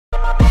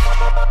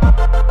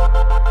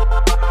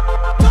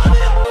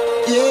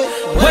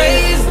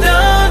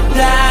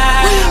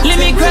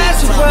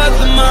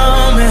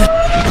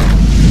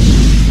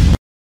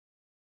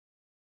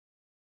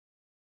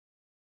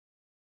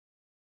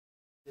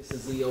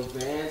Leo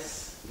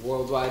Vance,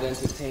 Worldwide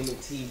Entertainment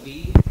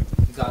TV.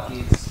 We got the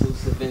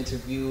exclusive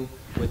interview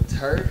with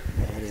Turk.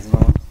 It is,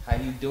 man. How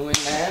you doing,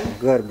 man? I'm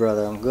good,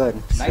 brother. I'm good.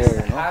 Nice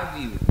to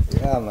have you.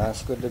 Yeah, man.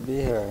 It's good to be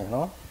here, you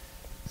know?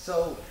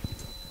 So,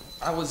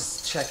 I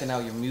was checking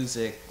out your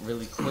music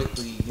really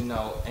quickly, you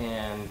know,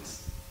 and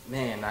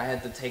man, I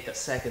had to take a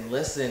second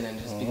listen and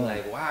just be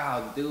like,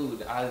 wow,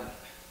 dude,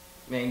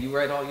 man, you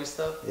write all your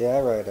stuff? Yeah, I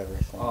write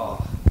everything.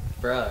 Oh,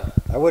 bruh.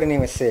 I wouldn't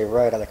even say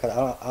write. I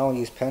don't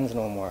use pens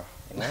no more,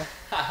 you know?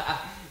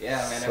 Yeah,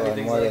 man, So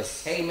everything's more like,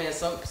 is- hey, man,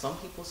 some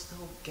people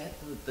still get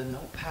the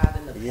notepad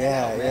and the pen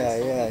Yeah, out, man. yeah,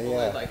 Some yeah, people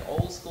yeah. are like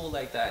old school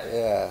like that.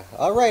 Yeah.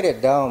 I'll write it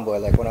down,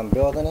 but like when I'm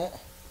building it,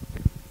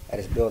 I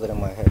just build it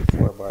in my head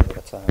 4 bars at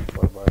a time,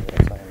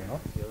 you know?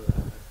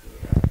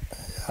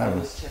 I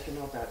was checking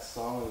out that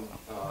song,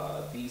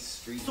 These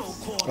Streets.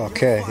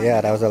 Okay, yeah,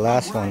 that was the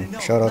last one.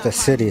 Shout out to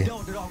City.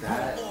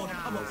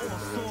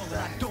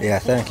 Yeah,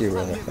 thank you,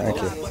 brother.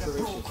 Thank you.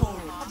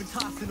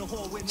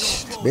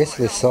 It's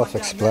basically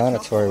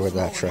self-explanatory with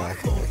that track.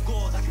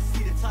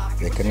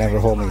 They can never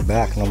hold me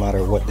back no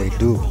matter what they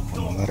do,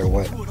 no matter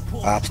what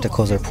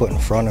obstacles are put in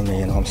front of me,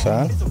 you know what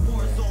I'm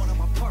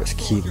saying? Just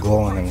keep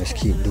going and just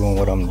keep doing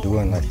what I'm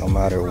doing, like no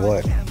matter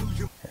what,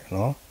 you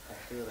know?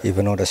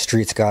 Even though the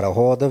streets got a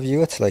hold of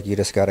you, it's like you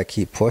just gotta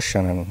keep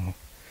pushing and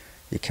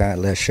you can't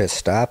let shit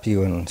stop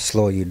you and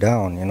slow you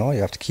down, you know?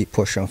 You have to keep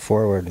pushing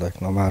forward,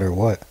 like no matter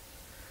what.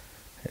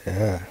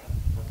 Yeah.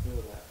 I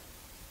feel that.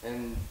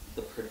 And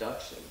the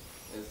production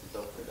is the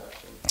dope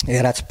production.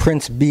 Yeah, that's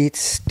Prince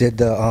Beats did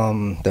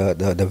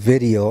the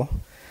video,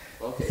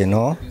 Okay, you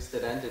know? he produced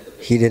it and did the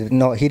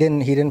video. He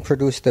didn't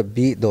produce the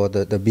beat though.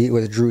 The beat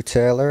was Drew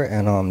Taylor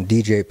and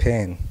DJ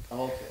Payne.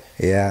 Oh, okay.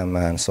 Yeah,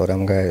 man. So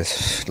them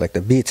guys, like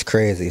the beat's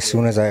crazy. As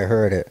soon as I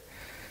heard it,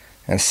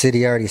 and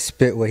City already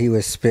spit what he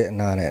was spitting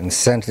on it and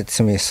sent it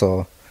to me.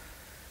 So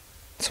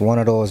it's one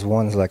of those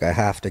ones like I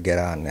have to get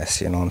on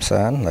this. You know what I'm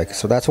saying? Like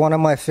so that's one of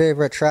my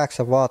favorite tracks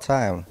of all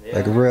time. Yeah,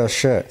 like real it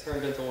shit.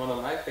 turned into one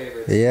of my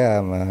favorites.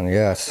 Yeah, man.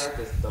 Yes. That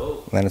track is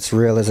dope. And it's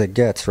real as it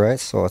gets, right?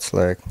 So it's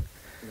like,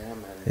 Yeah,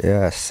 man.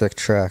 yeah, sick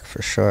track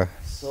for sure.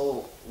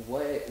 So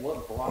what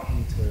brought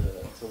you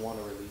to want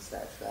to release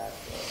that track,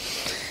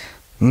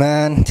 bro?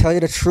 Man, tell you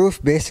the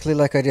truth, basically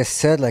like I just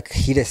said, like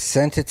he just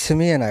sent it to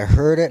me and I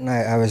heard it and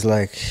I was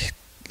like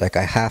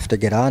I have to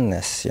get on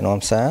this, you know what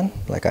I'm saying?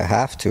 Like I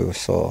have to.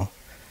 So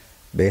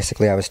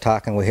basically I was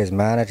talking with his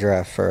manager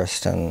at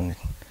first and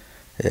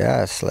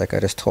yeah, it's like I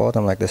just told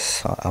him like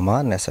this, I'm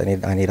on this, I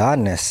need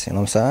on this, you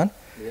know what I'm saying?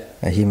 Yeah.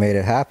 And he made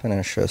it happen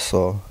and shit,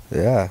 so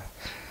yeah.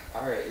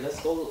 Alright,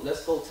 let's go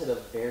to the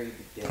very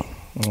beginning.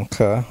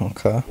 Okay.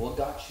 What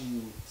got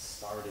you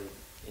started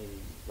in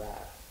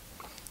rap?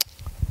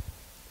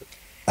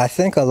 I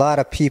think a lot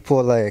of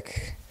people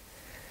like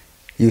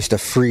used to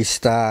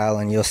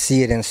freestyle and you'll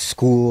see it in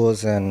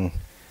schools and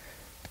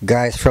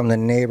guys from the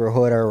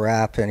neighborhood are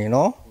rapping, you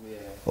know? Yeah.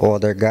 Or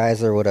they're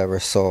guys or whatever.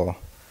 So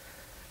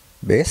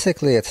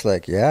basically it's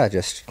like, yeah,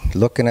 just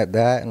looking at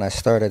that and I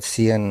started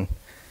seeing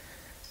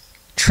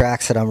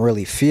tracks that I'm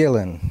really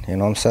feeling, you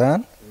know what I'm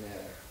saying? Yeah.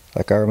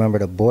 Like I remember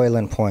the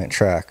Boiling Point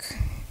track,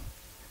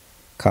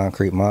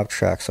 Concrete Mob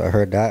track. So I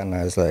heard that and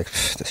I was like,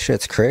 this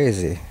shit's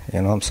crazy,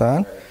 you know what I'm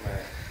saying? Right.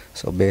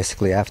 So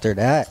basically after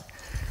that,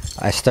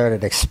 I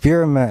started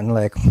experimenting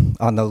like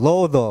on the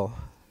low though.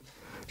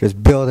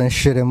 Just building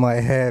shit in my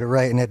head,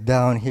 writing it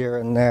down here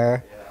and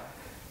there.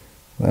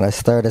 Yeah. And I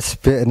started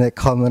spitting it,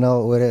 coming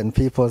out with it, and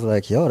people was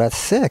like, yo, that's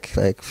sick.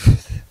 Like,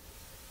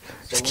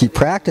 just keep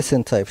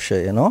practicing type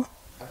shit, you know?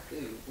 I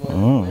feel you.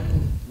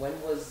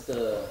 When was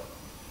the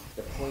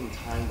point in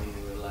time when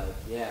you were like,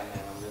 yeah,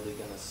 man, I'm really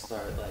gonna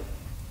start like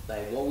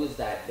what was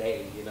that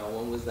day? You know,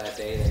 when was that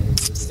day that you were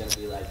really gonna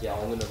be like, yo,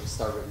 I'm gonna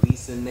start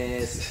releasing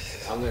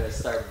this, I'm gonna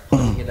start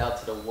putting it out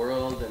to the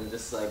world and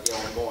just like, yo,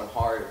 I'm going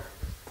hard.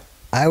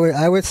 I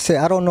would say,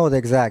 I don't know the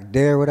exact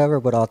day or whatever,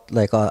 but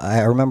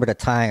I remember the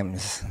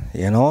times,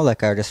 you know?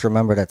 Like, I just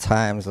remember the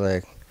times,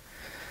 like,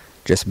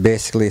 just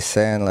basically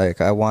saying,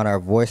 like, I want our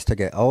voice to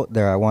get out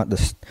there. I want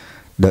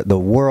the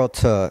world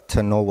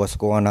to know what's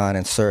going on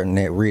in certain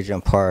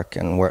Regent Park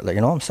and where, like,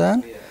 you know what I'm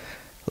saying? Yeah.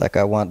 Like,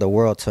 I want the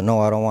world to know.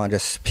 I don't want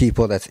just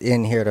people that's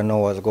in here to know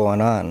what's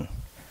going on.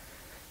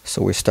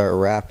 So we start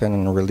rapping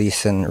and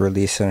releasing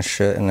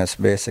shit, and it's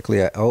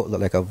basically an outlet,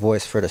 like a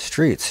voice for the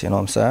streets, you know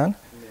what I'm saying?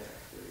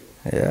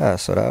 Yeah,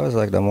 so that was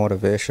like the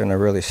motivation to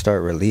really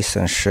start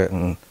releasing shit.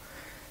 And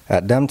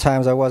at them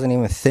times, I wasn't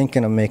even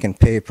thinking of making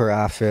paper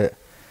off it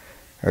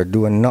or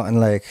doing nothing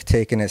like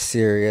taking it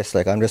serious.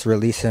 Like, I'm just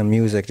releasing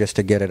music just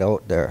to get it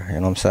out there, you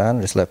know what I'm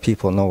saying? Just let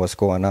people know what's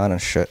going on and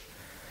shit.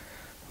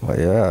 But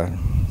yeah.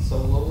 So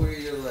what were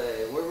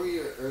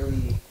your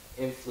early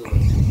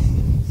influences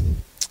in music?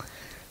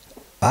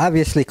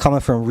 Obviously,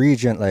 coming from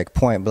Regent, like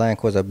Point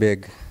Blank was a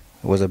big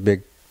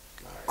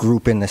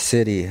group in the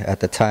city at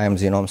the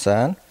times, you know what I'm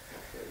saying?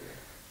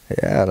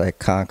 Yeah, like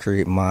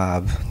Concrete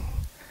Mob.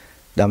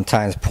 Them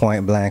times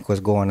Point Blank was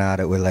going at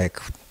it with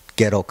like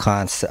Ghetto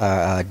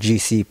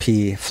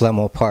GCP,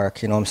 Flemo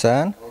Park, you know what I'm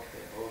saying?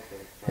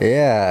 Okay.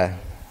 Yeah.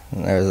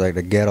 And there's like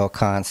the Ghetto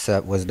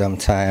Concept was them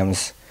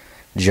times,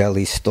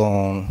 Jelly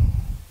Stone.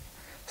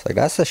 It's like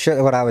that's the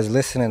shit what I was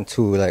listening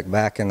to like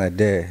back in the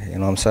day. You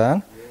know what I'm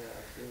saying?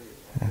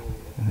 Yeah, I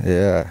feel you.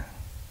 Yeah.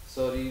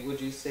 So would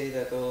you say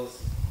that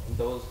those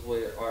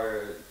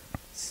are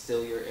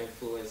still your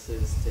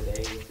influences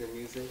today with your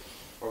music,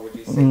 or would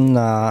you say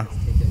Nah.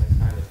 it's taking a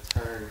kind of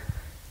turn?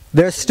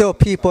 There's still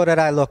people that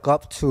I look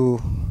up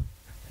to.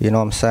 You know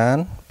what I'm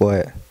saying?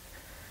 But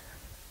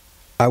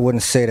I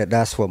wouldn't say that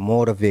that's what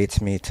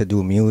motivates me to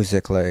do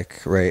music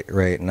like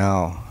right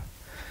now.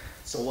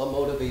 So what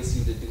motivates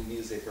you to do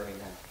music right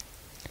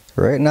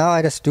now? Right now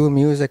I just do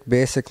music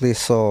basically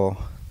so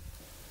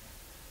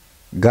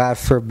God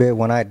forbid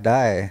when I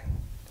die,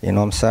 you know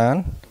what I'm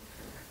saying?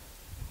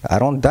 I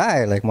don't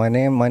die. Like my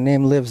name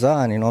lives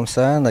on, you know what I'm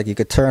saying? Like you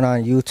could turn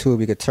on YouTube,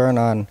 you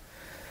could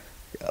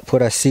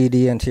put a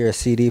CD into your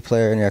CD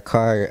player in your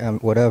car,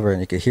 whatever, and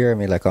you could hear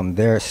me like I'm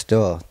there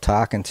still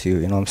talking to you,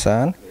 you know what I'm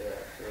saying? Yeah, I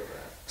feel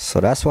that. So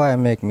that's why I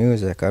make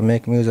music. I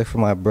make music for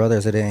my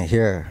brothers that ain't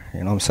here, you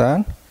know what I'm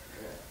saying?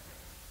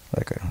 Yeah.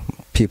 Like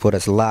people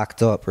that's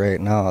locked up right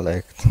now,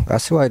 like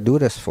that's who I do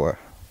this for.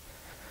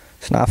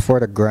 It's not for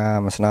the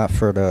gram, it's not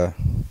for the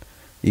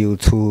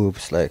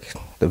YouTubes, like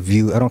the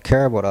view. I don't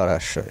care about all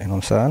that shit, you know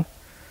what I'm saying?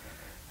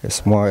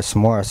 It's more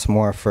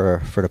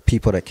for the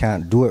people that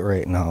can't do it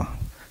right now.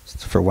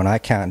 It's for when I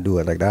can't do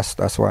it, like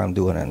that's why I'm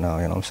doing it now,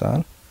 you know what I'm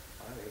saying?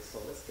 Alright, so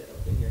let's get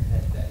up in your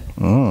head then.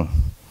 Mm.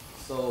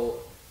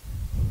 So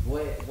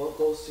what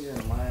goes through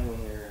your mind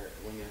when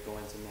you're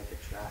going to make a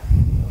track?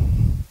 You know?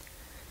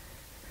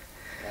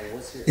 Like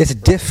what's your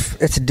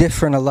It's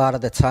different a lot of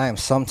the time.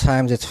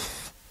 Sometimes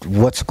it's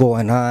what's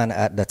going on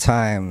at the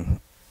time.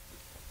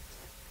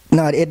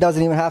 No, it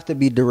doesn't even have to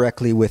be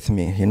directly with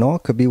me, you know?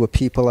 It could be with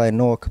people I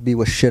know, it could be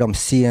with shit I'm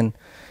seeing,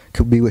 it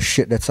could be with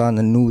shit that's on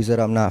the news that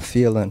I'm not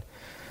feeling.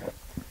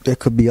 It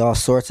could be all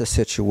sorts of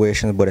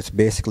situations, but it's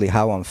basically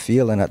how I'm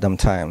feeling at them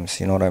times,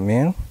 you know what I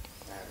mean?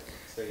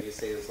 So you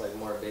say it's like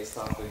more based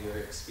off of your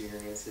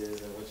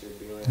experiences and what you're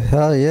dealing with?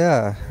 Hell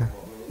yeah.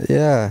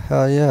 Yeah,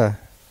 hell yeah. Alright,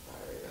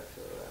 I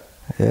feel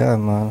that. Yeah,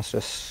 man, it's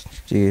just,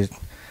 geez,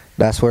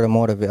 that's where a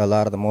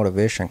lot of the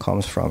motivation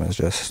comes from, is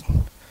just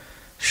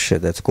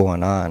shit that's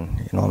going on,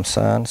 you know what I'm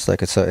saying? It's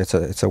like it's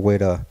a way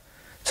to,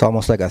 it's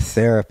almost like a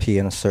therapy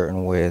in a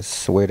certain way.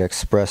 It's a way to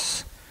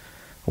express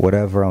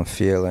whatever I'm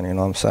feeling, you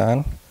know what I'm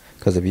saying?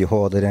 Because if you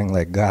hold it in,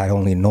 like God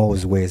only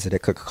knows ways that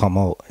it could come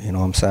out, you know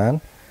what I'm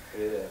saying?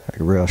 Yeah. Like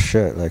real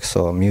shit. Like,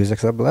 so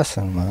music's a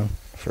blessing, man,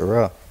 for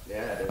real. Yeah,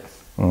 it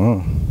is.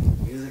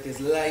 Mm. Music is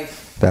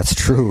life. That's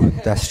true.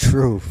 That's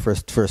true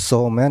for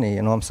so many,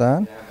 you know what I'm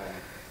saying? Yeah, man.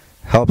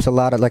 Helps a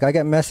lot of, like I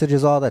get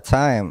messages all the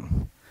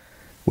time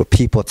with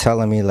people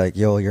telling me like,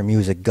 yo, your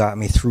music got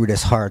me through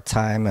this hard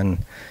time,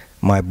 and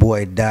my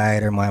boy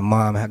died, or my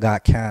mom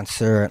got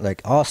cancer,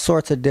 like all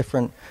sorts of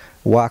different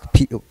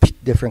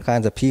different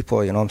kinds of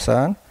people, you know what I'm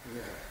saying?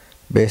 Yeah.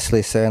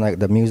 Basically saying like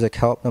the music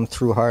helped them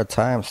through hard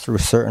times, through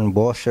certain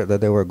bullshit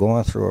that they were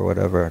going through or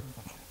whatever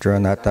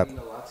during that time. Does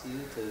that mean a lot to you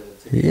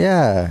to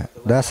Yeah,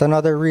 that's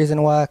another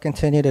reason why I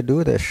continue to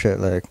do this shit.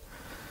 Like,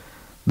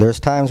 there's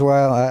times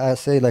where I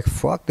say like,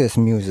 fuck this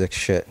music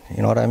shit,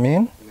 you know what I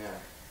mean? Yeah.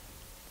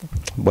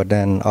 But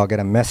then I'll get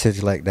a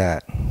message like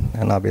that,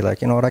 and I'll be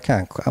like, you know what,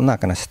 I'm not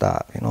gonna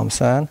stop, you know what I'm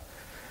saying?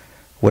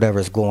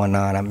 Whatever's going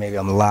on, maybe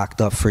I'm locked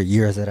up for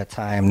years at a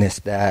time, this,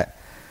 that.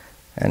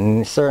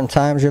 And certain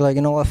times you're like,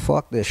 you know what,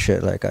 fuck this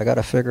shit, like I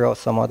gotta figure out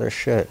some other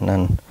shit. And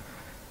then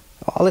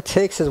all it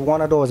takes is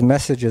one of those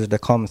messages to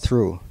come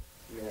through.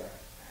 Yeah.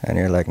 And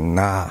you're like,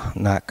 nah,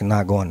 not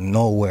going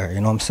nowhere,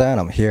 you know what I'm saying?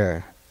 I'm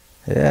here.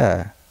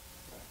 Yeah.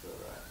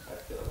 I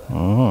feel that.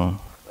 Mm-hmm.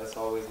 That's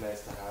always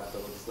nice to have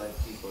those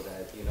like people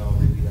that, you know,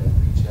 really like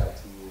reach out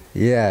to you.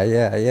 Yeah.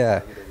 Get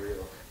it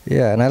real.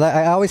 Yeah, and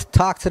I always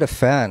talk to the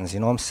fans, you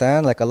know what I'm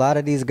saying? Like, a lot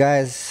of these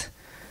guys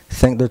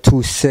think they're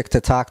too sick to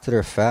talk to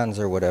their fans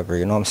or whatever,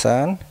 you know what I'm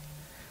saying?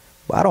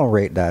 But I don't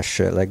rate that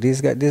shit. Like, these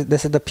guys,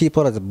 this is the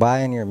people that's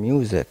buying your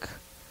music.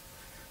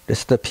 This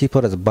is the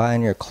people that's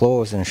buying your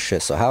clothes and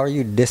shit. So how are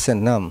you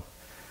dissing them?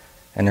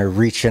 And they're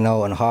reaching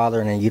out and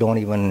hollering, and you don't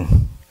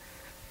even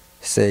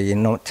say, you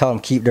know, tell them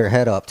keep their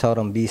head up, tell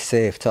them be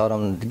safe, tell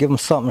them, give them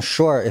something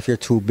short if you're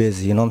too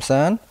busy, you know what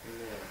I'm saying?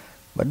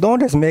 But don't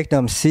just make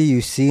them see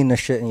you seeing the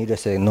shit and you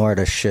just ignore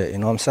the shit, you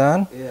know what I'm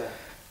saying? Yeah,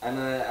 and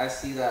I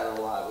see that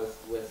a lot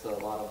with a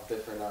lot of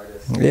different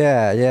artists.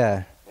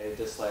 Yeah. They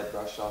just like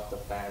brush off the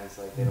fans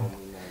like they don't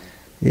mean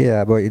nothing.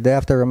 Yeah, but they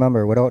have to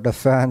remember, without the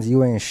fans,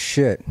 you ain't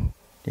shit.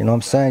 You know what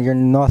I'm saying? You're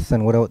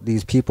nothing without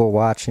these people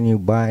watching you,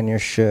 buying your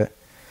shit.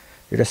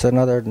 You're just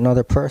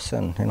another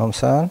person, you know what I'm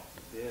saying?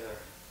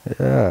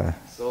 Yeah.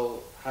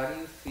 So how do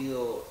you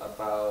feel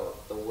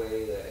about the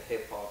way that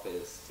hip-hop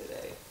is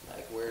today?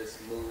 Like, where it's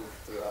moved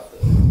throughout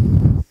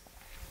the...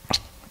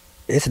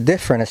 It's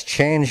different, it's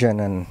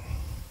changing, and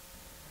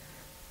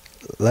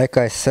like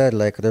I said,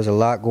 like there's a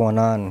lot going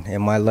on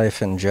in my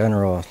life in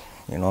general,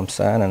 you know what I'm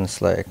saying? And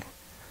it's like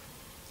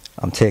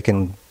I'm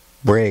taking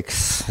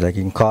breaks, like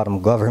you can call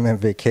them government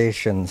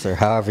vacations or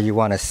however you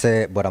want to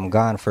say it, but I'm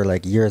gone for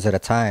like years at a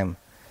time.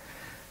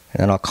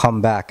 And then I'll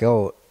come back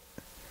out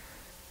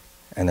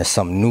and there's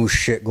some new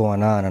shit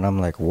going on, and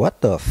I'm like,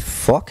 what the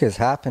fuck is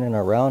happening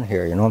around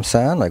here? You know what I'm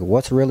saying? Like,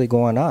 what's really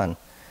going on?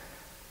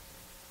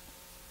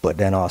 But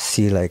then I'll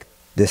see, like,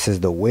 this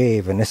is the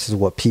wave, and this is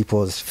what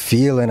people's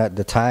feeling at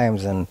the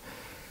times, and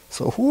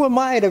so who am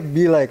I to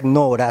be like,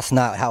 no, that's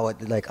not how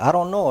it, like, I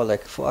don't know,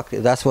 like, fuck,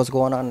 that's what's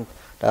going on,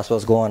 that's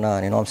what's going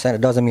on, you know what I'm saying?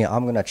 It doesn't mean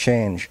I'm gonna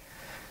change,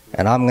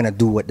 and I'm gonna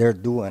do what they're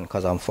doing,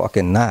 because I'm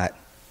fucking not,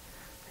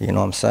 you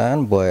know what I'm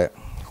saying? But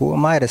who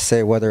am I to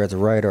say whether it's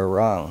right or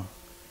wrong?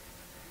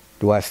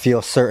 Do I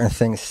feel certain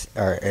things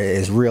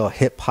is real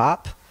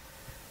hip-hop?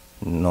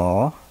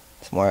 No.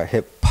 It's more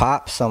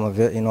hip-hop, some of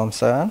it, you know what I'm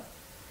saying?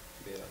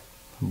 Yeah.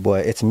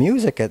 But it's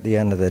music at the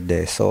end of the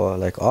day. So,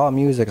 like, all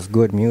music is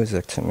good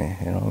music to me,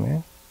 you know what I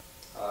mean?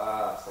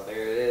 So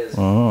there it is.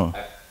 Mm-hmm.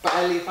 I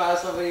finally found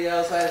somebody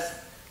else who has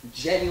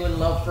genuine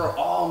love for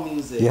all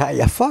music.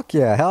 Yeah, fuck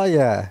yeah, hell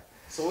yeah.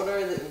 So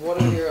what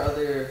are your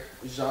other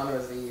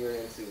genres that you're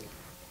into?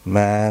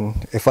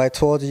 Man, if I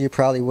told you, you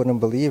probably wouldn't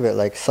believe it.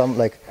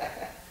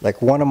 Like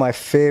one of my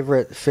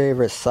favorite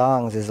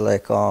songs is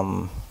like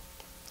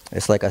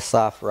it's like a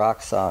soft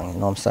rock song, you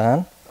know what I'm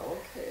saying?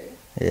 Okay.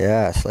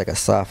 Yeah, it's like a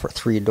soft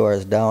 3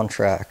 Doors Down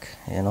track,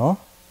 you know?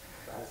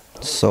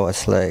 So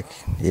it's like,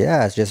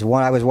 yeah, it's just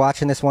one. I was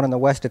watching this one in the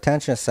West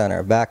Detention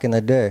Center back in the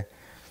day.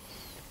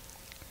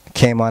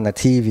 Came on the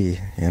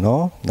TV, you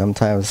know?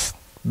 Sometimes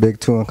Big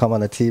Tune come on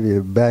the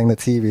TV, bang the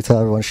TV, tell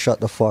everyone shut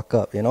the fuck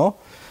up, you know?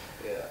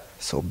 Yeah.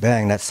 So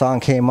bang, that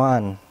song came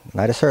on. And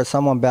I just heard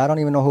someone, I don't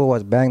even know who it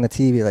was, bang the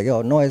TV, like,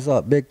 yo, noise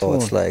up, big tune.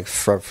 So it's like,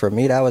 for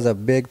me, that was a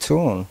big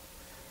tune.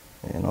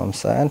 You know what I'm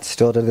saying?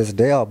 Still to this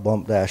day, I'll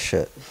bump that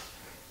shit.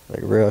 Like,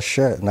 real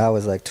shit. And that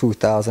was like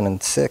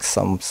 2006,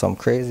 some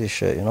crazy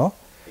shit, you know?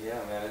 Yeah,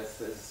 man,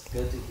 it's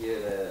good to hear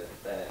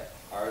that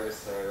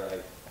artists are,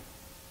 like,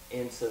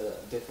 into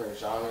different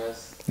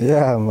genres.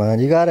 Yeah, man,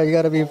 you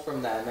gotta be...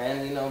 From that,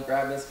 man, you know,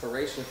 grab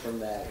inspiration from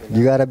that.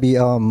 You gotta be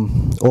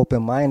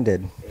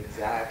open-minded.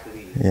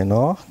 Exactly. You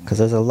know, because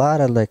there's a lot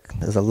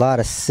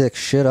of sick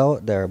shit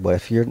out there, but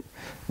if you're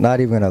not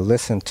even gonna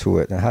listen to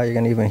it, then how are you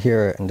gonna even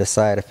hear it and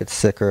decide if it's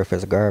sick or if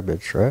it's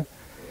garbage, right?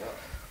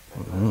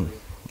 Yeah.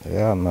 Mm-hmm.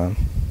 Yeah, man.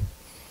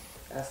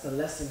 That's the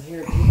lesson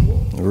here,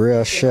 people.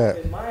 Real shit.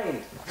 Keep in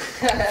mind.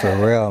 For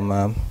real,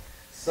 man.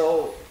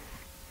 So,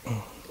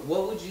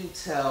 what would you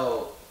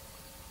tell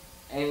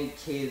any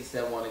kids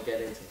that want to get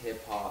into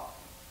hip hop,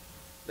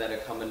 that are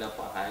coming up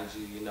behind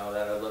you, you know,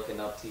 that are looking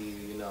up to you,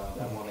 you know,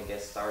 that want to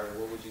get started?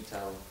 What would you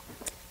tell them?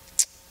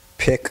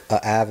 Pick an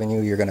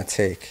avenue you're gonna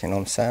take. You know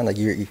what I'm saying?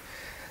 Like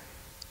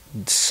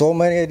so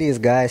many of these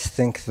guys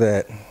think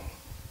that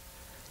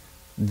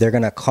they're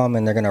gonna come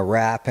and they're gonna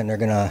rap and they're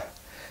gonna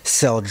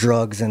sell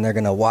drugs and they're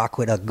gonna walk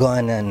with a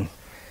gun and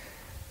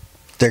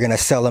they're gonna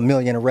sell 1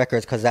 million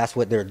records because that's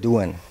what they're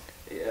doing.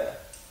 Yeah.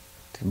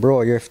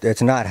 Bro,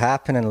 it's not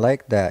happening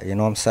like that. You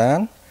know what I'm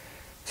saying?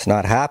 It's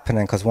not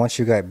happening, because once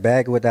you get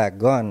bagged with that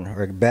gun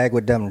or bagged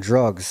with them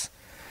drugs,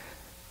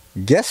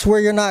 guess where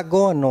you're not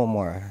going no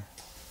more?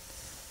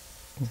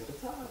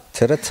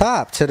 To the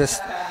top.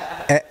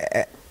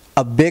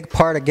 A big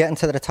part of getting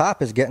to the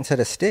top is getting to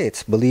the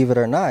States, believe it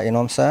or not, you know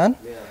what I'm saying?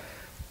 Yeah.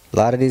 A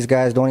lot of these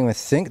guys don't even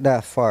think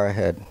that far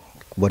ahead,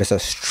 but it's a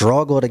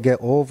struggle to get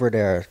over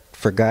there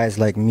for guys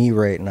like me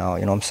right now,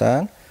 you know what I'm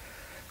saying?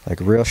 Like,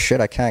 real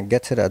shit, I can't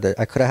get to that.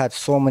 I could have had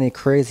so many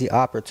crazy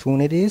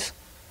opportunities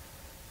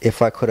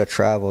if I could have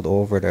traveled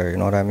over there, you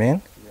know what I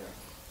mean? Yeah.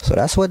 So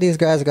that's what these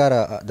guys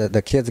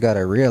the kids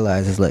gotta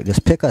realize, is like,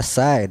 just pick a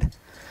side.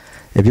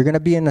 If you're gonna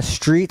be in the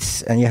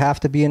streets and you have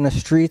to be in the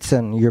streets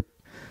and you're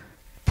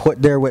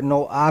put there with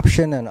no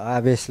option, and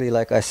obviously,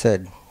 like I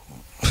said,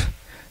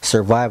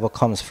 survival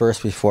comes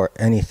first before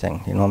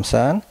anything, you know what I'm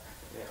saying?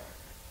 Yeah.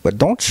 But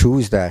don't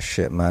choose that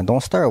shit, man.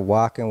 Don't start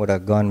walking with a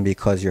gun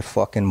because your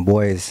fucking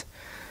boys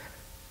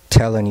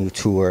telling you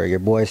to, or your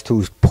boys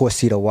too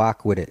pussy to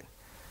walk with it.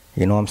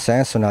 You know what I'm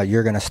saying? So now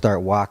you're going to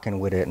start walking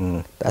with it,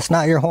 and that's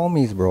not your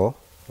homies, bro.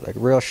 Like,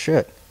 real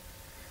shit.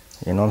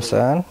 You know what I'm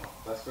saying?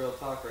 That's real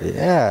talk right there.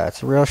 Yeah,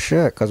 it's real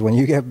shit. Because when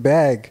you get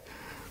bagged,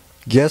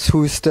 guess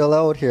who's still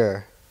out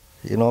here?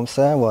 You know what I'm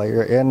saying? While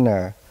you're in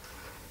there.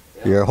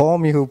 Yep. Your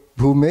homie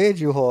who made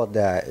you hold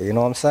that. You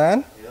know what I'm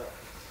saying? Yep.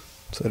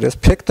 So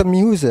just pick the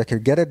music or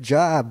get a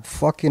job.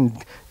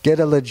 Fucking get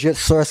a legit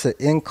source of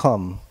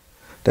income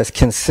that's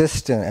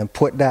consistent and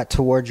put that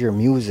towards your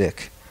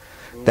music.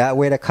 That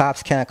way the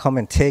cops can't come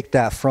and take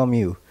that from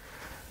you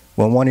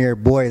when one of your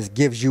boys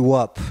gives you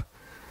up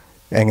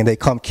and they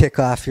come kick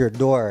off your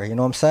door. You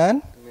know what I'm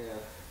saying? Yeah.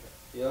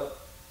 Yep.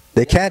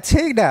 They can't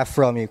take that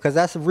from you because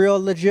that's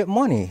real legit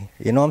money.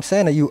 You know what I'm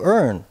saying? That you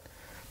earn,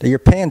 that you're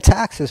paying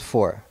taxes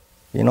for.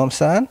 You know what I'm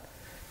saying?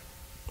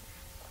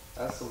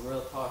 That's some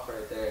real talk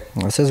right there.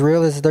 That's as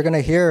real as they're going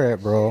to hear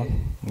it, bro.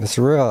 It's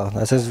real.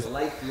 That's as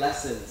life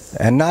lessons.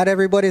 And not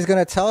everybody's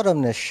going to tell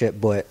them this shit,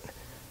 but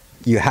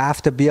you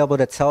have to be able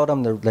to tell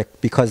them,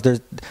 because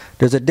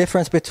there's a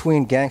difference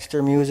between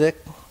gangster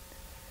music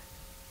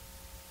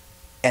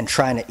and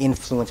trying to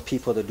influence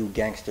people to do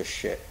gangster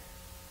shit.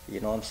 You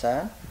know what I'm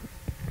saying?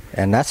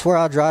 And that's where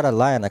I'll draw the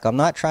line. Like, I'm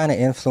not trying to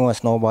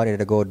influence nobody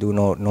to go do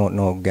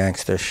no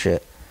gangster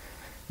shit.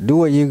 Do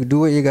what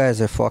you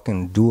guys are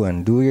fucking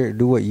doing.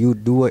 Do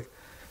what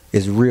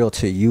is real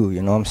to you,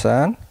 you know what I'm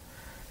saying?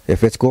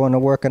 If it's going to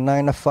work a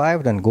 9 to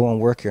 5, then go and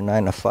work your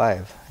 9 to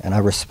 5. And I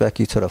respect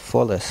you to the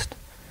fullest.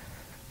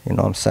 You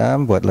know what I'm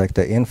saying? But like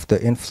the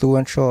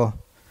influential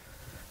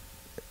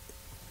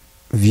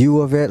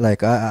view of it,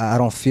 like I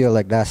don't feel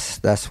like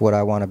that's what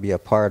I want to be a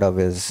part of,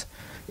 is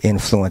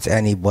influence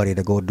anybody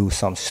to go do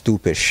some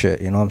stupid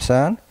shit, you know what I'm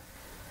saying?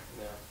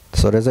 Yeah.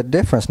 So there's a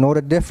difference. Know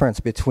the difference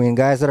between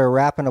guys that are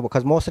rapping,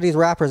 because most of these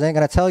rappers ain't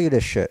gonna tell you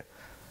this shit.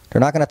 They're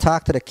not gonna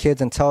talk to the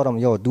kids and tell them,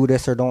 yo, do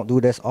this or don't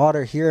do this. All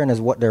they're hearing is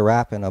what they're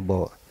rapping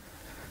about.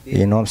 Yeah.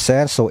 You know what I'm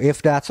saying? So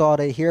if that's all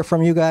they hear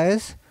from you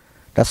guys,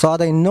 that's all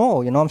they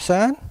know, you know what I'm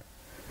saying?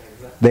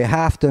 Exactly. They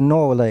have to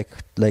know, like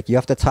you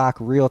have to talk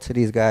real to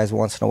these guys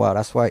once in a while.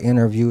 That's why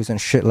interviews and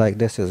shit like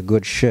this is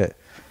good shit.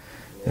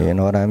 Yeah. You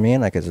know what I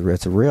mean? Like, it's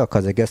real,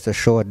 because it gets to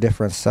show a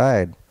different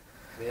side.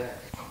 Yeah,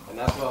 and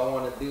that's what I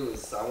want to do,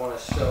 is I want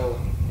to show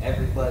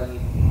everybody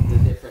the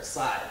different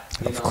side.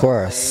 You know, of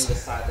course. The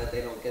side that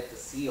they don't get to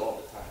see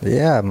all the time.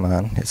 Yeah,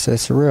 man.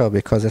 It's real,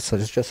 because it's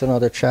just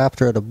another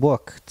chapter of the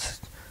book.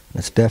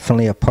 It's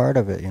definitely a part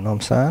of it, you know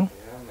what I'm saying?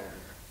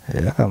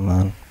 Yeah, man. Yeah,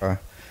 man.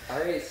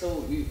 Alright,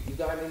 so you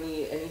got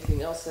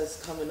anything else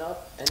that's coming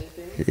up?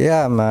 Anything?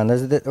 Yeah, man.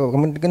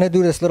 I'm gonna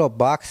do this little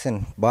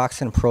boxing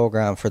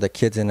program for the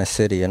kids in the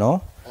city, you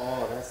know?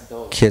 Oh, that's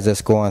dope. Kids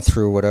that's going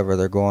through whatever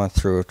they're going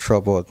through,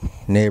 troubled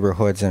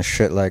neighborhoods and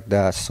shit like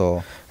that. So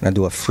I'm gonna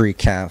do a free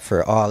camp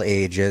for all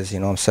ages, you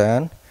know what I'm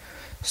saying?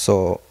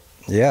 So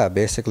yeah,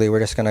 basically we're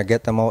just gonna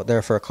get them out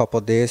there for a couple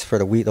of days for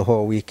the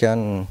whole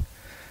weekend, and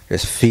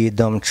just feed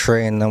them,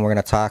 train them. We're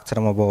gonna talk to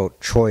them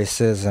about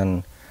choices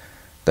and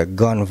the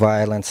gun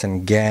violence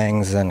and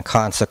gangs and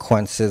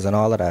consequences and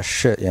all of that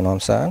shit, you know what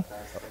I'm saying?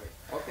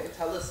 Okay,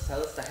 tell us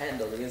the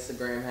handle, the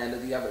Instagram handle.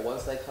 Do you have a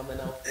website coming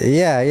out?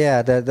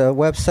 Yeah, the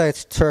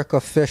website's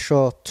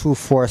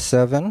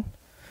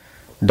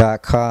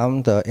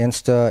turkofficial247.com. The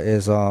Insta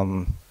is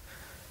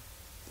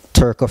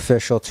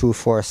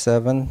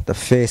turkofficial247. The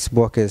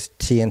Facebook is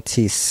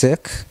TNT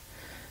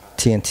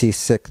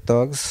Sick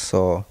Thugs.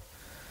 So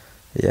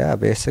yeah,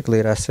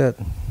 basically that's it,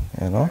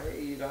 you know?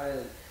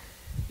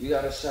 You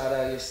gotta shout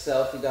out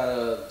yourself. You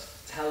gotta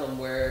tell them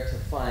where to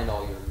find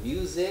all your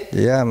music.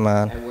 Yeah,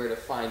 man. And where to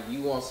find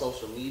you on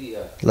social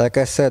media. Like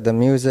I said, the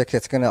music,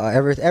 it's gonna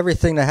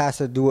everything that has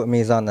to do with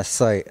me is on the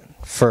site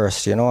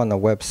first. You know, on the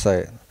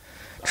website.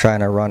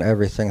 Trying to run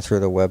everything through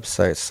the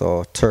website.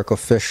 So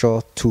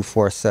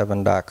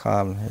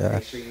turkofficial247.com. Yeah.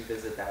 Make sure you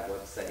visit that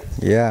website.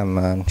 Yeah,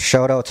 man.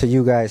 Shout out to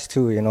you guys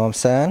too. You know what I'm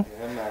saying?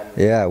 Yeah, man.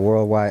 Yeah,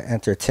 Worldwide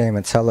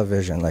Entertainment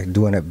Television, like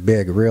doing it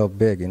big, real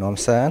big. You know what I'm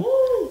saying?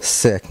 Woo!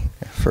 Sick,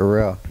 for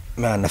real.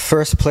 Man, the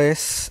first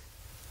place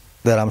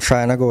that I'm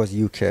trying to go is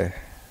UK.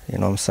 You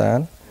know what I'm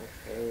saying?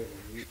 Okay,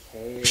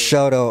 UK.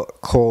 Shout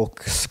out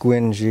Coke,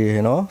 Squingy,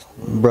 you know?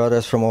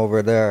 Brothers from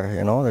over there,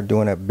 you know? They're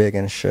doing it big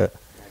and shit. I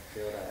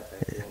feel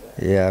that.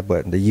 Yeah,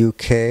 but the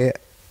UK,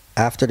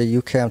 after the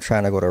UK, I'm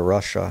trying to go to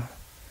Russia.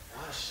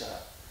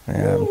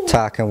 Yeah, I'm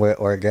talking with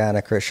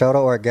Organic. Shout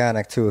out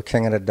Organic too,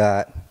 King of the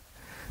Dot.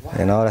 Wow.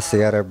 You know, that's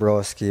the other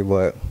broski,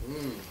 but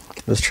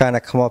just trying to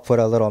come up with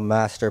a little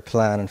master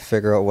plan and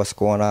figure out what's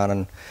going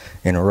on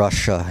in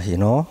Russia, you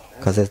know?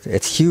 Because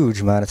it's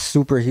huge, man. It's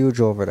super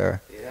huge over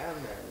there. Yeah,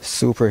 man.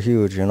 Super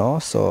huge, you know?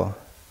 So,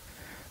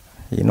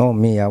 you know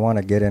me, I want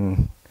to get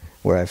in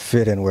where I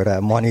fit in, where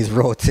that money's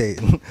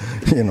rotating.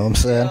 You know what I'm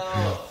saying?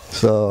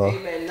 So.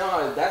 Hey, man,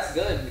 no, that's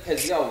good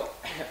because, yo,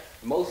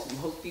 most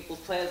people's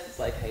plans, it's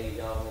like, hey,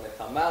 yo, I'm going to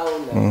come out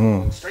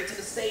and go straight to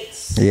the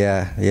States.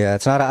 Yeah,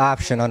 it's not an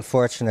option,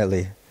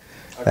 unfortunately,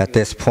 at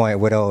this point,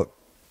 without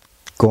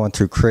going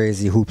through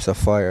crazy hoops of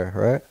fire,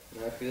 right?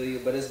 I feel you,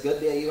 but it's good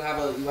that you have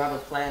a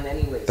plan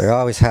anyways. There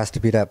always has to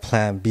be that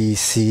plan B,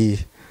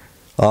 C,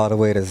 all the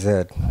way to Z.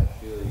 I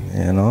feel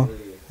you. You know?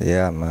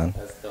 Yeah, man.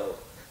 That's dope.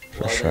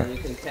 For sure. Then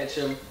you can catch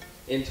him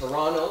in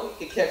Toronto, you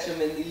can catch him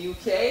in the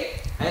UK,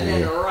 and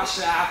then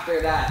Russia after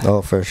that.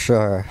 Oh, for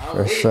sure.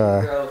 For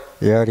sure.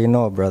 You already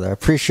know, brother. I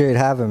appreciate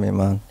having me,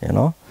 man. You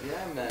know?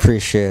 Yeah, man.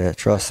 Appreciate it.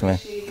 Trust me.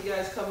 Appreciate you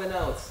guys coming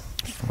out.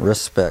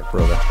 Respect,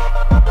 brother.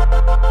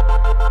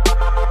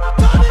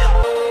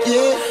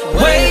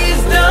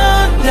 Waves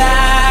don't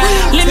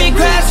die. Let me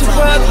grasp you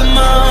for the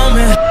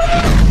moment.